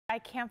I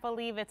can't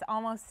believe it's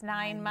almost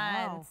 9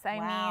 months. I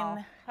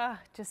mean,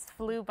 just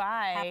flew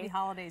by. Happy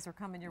holidays are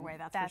coming your way,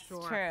 that's for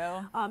sure.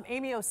 True.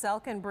 Amy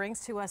Oselkin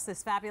brings to us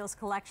this fabulous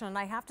collection, and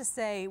I have to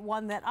say,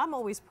 one that I'm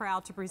always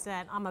proud to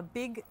present. I'm a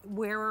big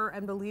wearer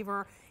and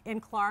believer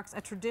in Clark's,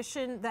 a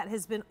tradition that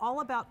has been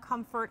all about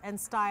comfort and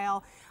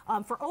style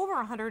for over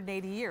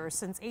 180 years,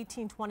 since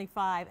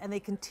 1825, and they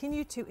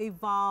continue to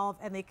evolve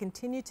and they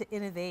continue to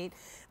innovate.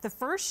 The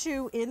first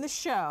shoe in the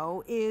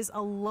show is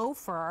a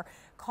loafer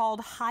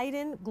called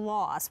Haydn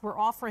Gloss. We're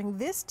offering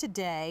this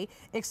today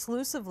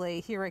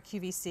exclusively here at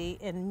QVC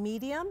in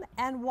medium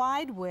and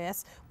wide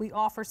widths. We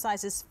offer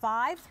sizes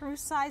 5 through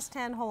size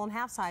 10 whole and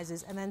half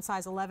sizes, and then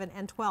size 11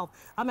 and 12.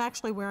 I'm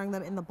actually wearing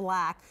them in the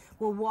black.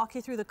 We'll walk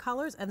you through the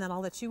colors, and then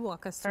I'll let you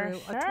walk us through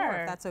a tour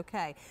if that's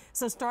okay.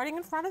 So starting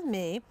in front of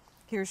me,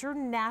 here's your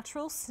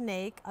natural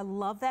snake. I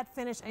love that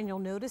finish, and you'll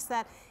notice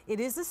that it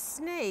is a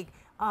snake,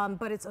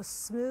 but it's a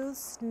smooth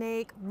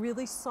snake,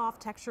 really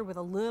soft texture with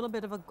a little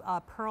bit of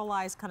a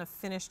pearlized kind of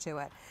finish to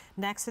it.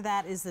 Next to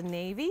that is the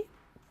navy.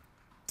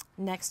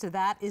 Next to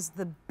that is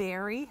the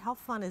berry. How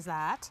fun is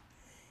that?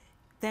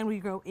 Then we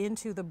go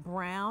into the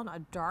brown, a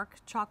dark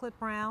chocolate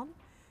brown.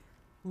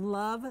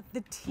 Love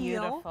the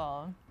teal.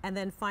 Beautiful. And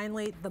then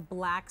finally, the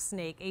black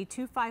snake.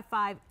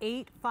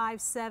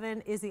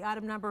 A255857 is the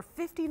item number,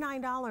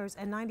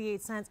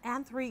 $59.98,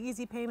 and 3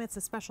 easy payments,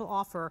 a special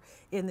offer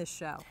in this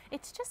show.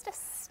 It's just a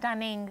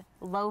stunning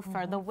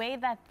loafer. The way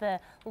that the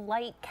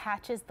light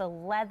catches the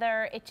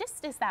leather, it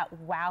just is that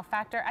wow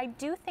factor. I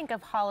do think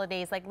of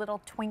holidays like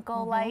little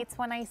twinkle lights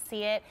when I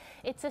see it.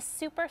 It's a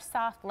super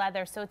soft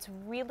leather, so it's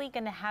really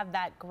going to have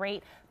that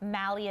great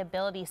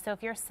malleability. So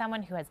if you're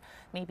someone who has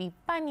maybe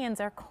bunions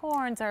or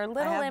corns or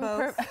little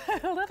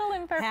imperfections.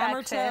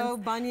 Hammer toe,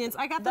 bunions.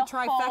 I got the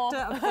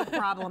trifecta of foot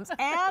problems.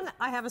 And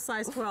I have a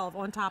size 12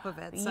 on top of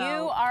it. So.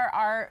 You are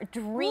our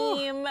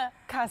dream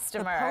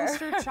customer. The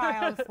poster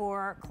child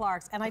for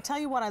Clark's. And I tell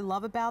you what I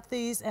love about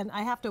these, and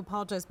I have to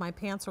apologize, my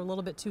pants are a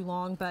little bit too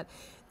long, but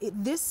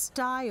this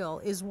style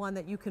is one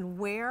that you can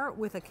wear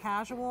with a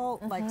casual,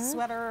 like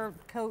sweater,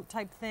 coat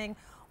type thing,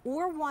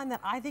 or one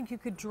that I think you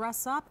could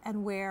dress up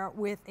and wear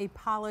with a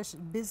polished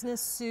business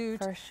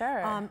suit. For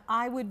sure.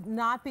 I would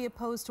not be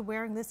opposed to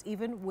wearing this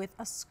even with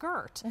a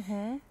skirt.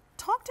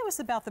 Talk to us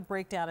about the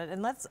breakdown,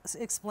 and let's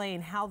explain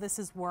how this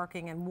is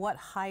working and what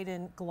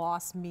Haydn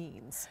Gloss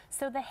means.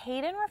 So the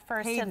Haydn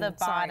refers to the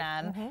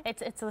bottom.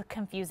 It's a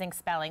confusing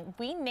spelling.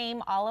 We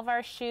name all of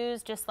our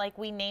shoes just like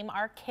we name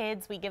our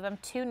kids. We give them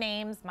 2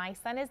 names. My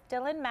son is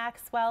Dylan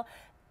Maxwell.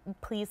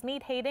 Please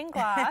meet Haydn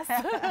Gloss.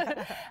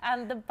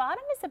 The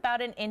bottom is about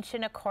 1.25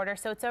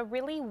 inches, so it's a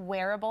really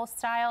wearable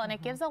style, and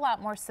it gives a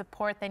lot more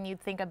support than you'd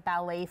think a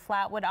ballet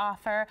flat would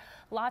offer.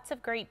 Lots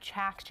of great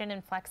traction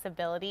and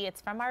flexibility.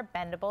 It's from our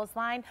Bendables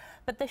line,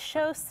 but the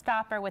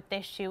showstopper with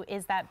this shoe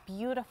is that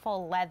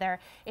beautiful leather.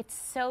 It's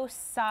so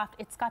soft.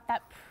 It's got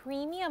that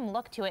premium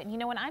look to it. And you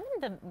know, when I'm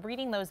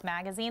reading those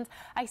magazines,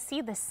 I see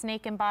the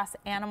snake embossed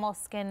animal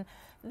skin.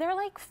 They're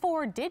like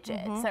 4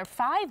 digits or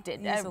 5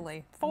 digits.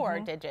 Easily. 4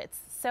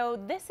 digits. So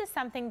this is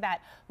something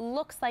that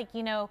looks like,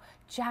 you know,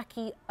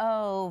 Jackie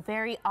O,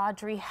 very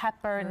Audrey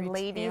Hepburn, very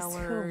ladies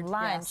who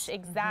lunch.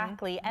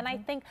 Exactly. And I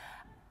think,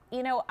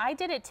 you know, I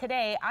did it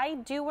today. I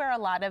do wear a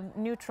lot of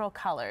neutral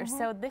colors.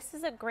 So this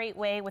is a great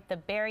way with the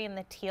berry and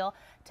the teal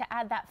to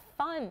add that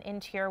fun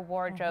into your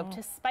wardrobe,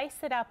 to spice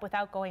it up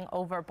without going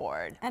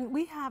overboard. And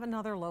we have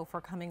another loafer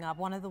coming up,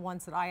 one of the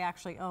ones that I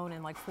actually own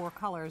in like 4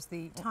 colors,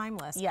 the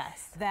Timeless.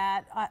 Yes.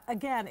 That,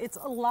 again, it's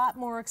a lot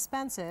more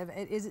expensive.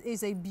 It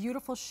is a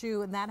beautiful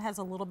shoe, and that has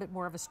a little bit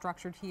more of a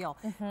structured heel.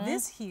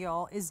 This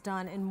heel is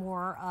done in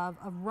more of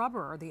a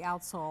rubber, the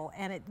outsole,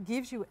 and it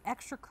gives you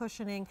extra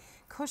cushioning,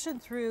 cushion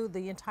through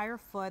the entire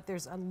foot.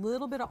 There's a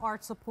little bit of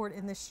arch support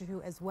in this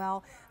shoe as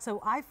well. So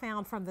I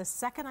found from the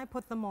second I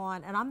put them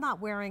on, and I'm not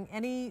wearing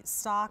any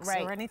socks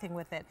or anything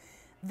with it,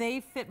 they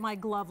fit my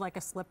glove like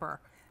a slipper.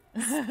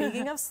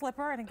 Speaking of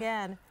slipper, and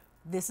again,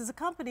 this is a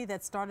company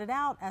that started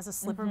out as a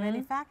slipper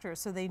manufacturer,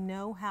 so they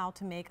know how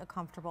to make a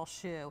comfortable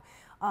shoe.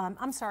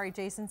 I'm sorry,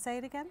 Jason, say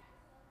it again.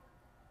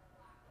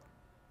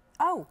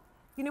 Oh,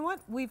 you know what?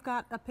 We've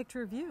got a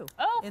picture of you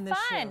in this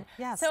shoe.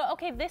 Yes. So,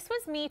 okay, this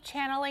was me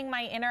channeling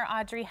my inner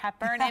Audrey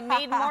Hepburn. It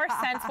made more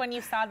sense when you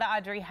saw the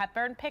Audrey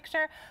Hepburn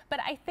picture, but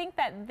I think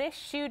that this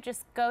shoe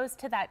just goes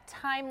to that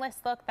timeless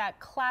look, that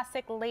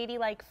classic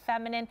ladylike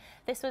feminine.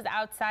 This was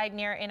outside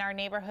in our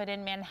neighborhood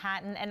in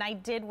Manhattan, and I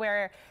did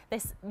wear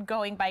this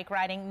going bike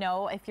riding.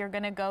 No, if you're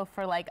gonna go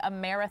for like a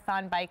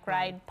marathon bike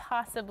ride,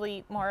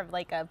 possibly more of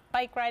like a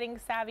bike riding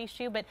savvy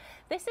shoe, but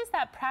this is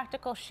that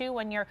practical shoe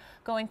when you're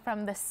going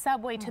from the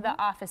subway to the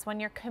office, when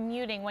you're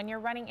commuting, when you're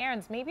running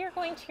errands. Maybe you're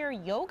going to your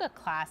yoga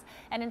class,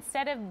 and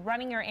instead of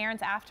running your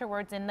errands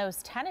afterwards in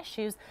those tennis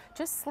shoes,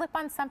 just slip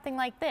on something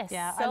like this.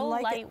 Yeah, so I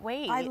like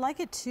lightweight. I like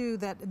it too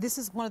that this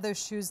is one of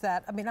those shoes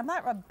that, I mean, I'm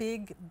not a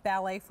big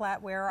ballet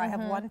flat wearer. I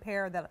have one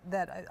pair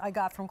that I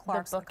got from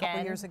Clark's a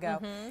couple years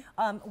ago.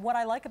 What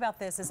I like about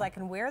this is I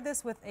can wear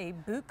this with a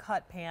boot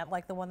cut pant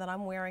like the one that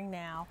I'm wearing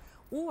now,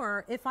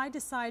 or if I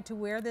decide to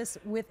wear this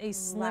with a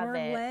slimmer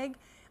leg,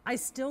 I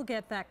still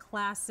get that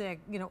classic,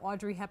 you know,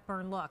 Audrey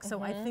Hepburn look.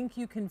 So I think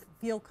you can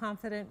feel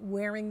confident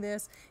wearing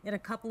this in a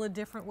couple of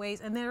different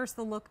ways. And there's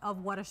the look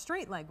of what a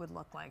straight leg would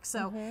look like.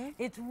 So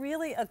it's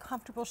really a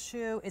comfortable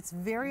shoe. It's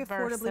very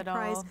affordably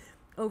priced.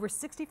 Over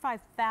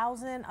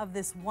 65,000 of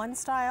this one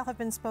style have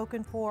been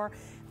spoken for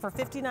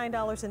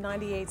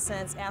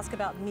 $59.98. Ask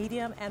about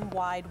medium and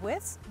wide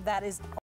widths. That is